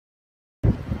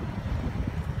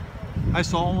Hi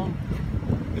Solomon,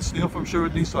 it's Neil from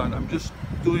Sherwood Nissan. I'm just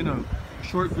doing a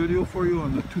short video for you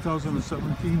on the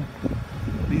 2017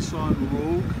 Nissan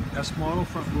Rogue S model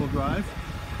front wheel drive.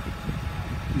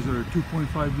 These are a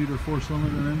 2.5 liter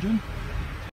 4-cylinder engine.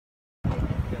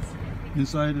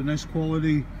 Inside a nice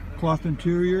quality cloth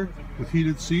interior with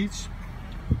heated seats.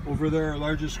 Over there a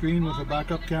larger screen with a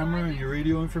backup camera and your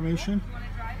radio information.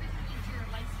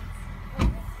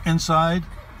 Inside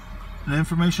an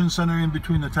information center in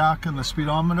between the tach and the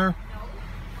speedometer.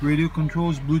 Radio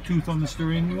controls, Bluetooth on the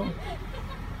steering wheel.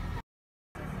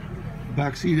 The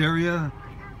back seat area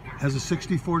has a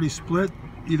 60-40 split.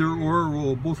 Either or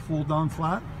will both fold down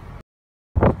flat.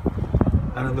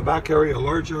 And in the back area, a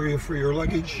large area for your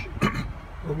luggage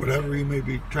or whatever you may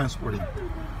be transporting.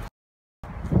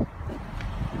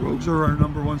 Rogues are our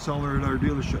 #1 seller at our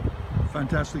dealership.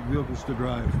 Fantastic vehicles to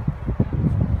drive.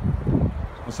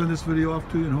 I'll send this video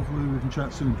off to you and hopefully we can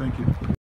chat soon. Thank you.